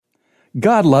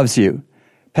God loves you.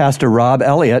 Pastor Rob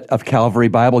Elliott of Calvary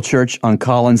Bible Church on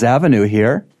Collins Avenue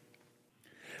here.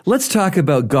 Let's talk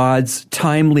about God's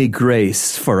timely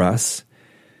grace for us.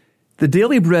 The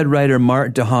Daily Bread writer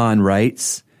Mart DeHaan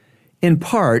writes, in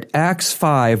part, Acts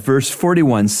 5 verse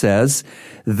 41 says,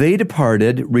 they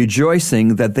departed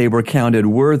rejoicing that they were counted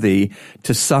worthy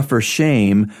to suffer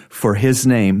shame for his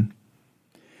name.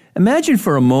 Imagine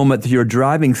for a moment that you're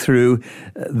driving through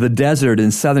the desert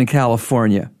in Southern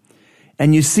California,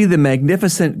 and you see the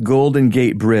magnificent Golden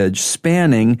Gate Bridge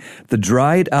spanning the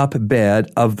dried-up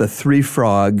bed of the Three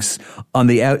Frogs on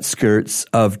the outskirts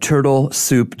of Turtle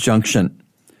Soup Junction.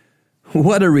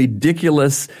 What a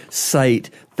ridiculous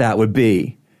sight that would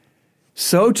be.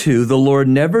 So too, the Lord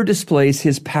never displays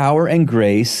his power and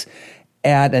grace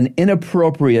at an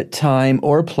inappropriate time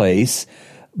or place,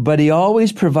 but he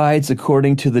always provides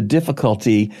according to the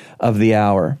difficulty of the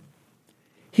hour.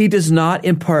 He does not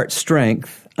impart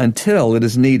strength until it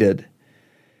is needed.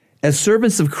 As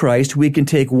servants of Christ, we can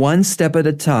take one step at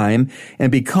a time and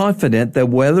be confident that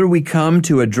whether we come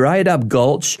to a dried-up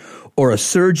gulch or a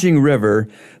surging river,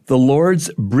 the Lord's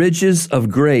bridges of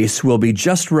grace will be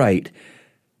just right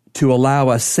to allow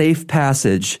us safe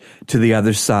passage to the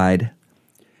other side.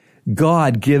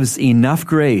 God gives enough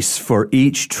grace for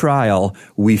each trial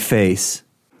we face.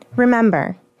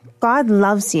 Remember, God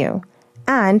loves you,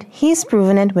 and he's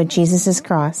proven it with Jesus'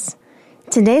 cross.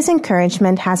 Today's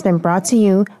encouragement has been brought to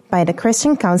you by the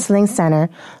Christian Counseling Center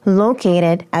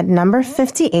located at number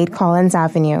 58 Collins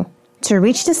Avenue. To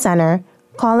reach the center,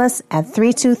 call us at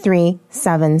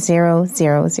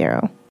 323-7000.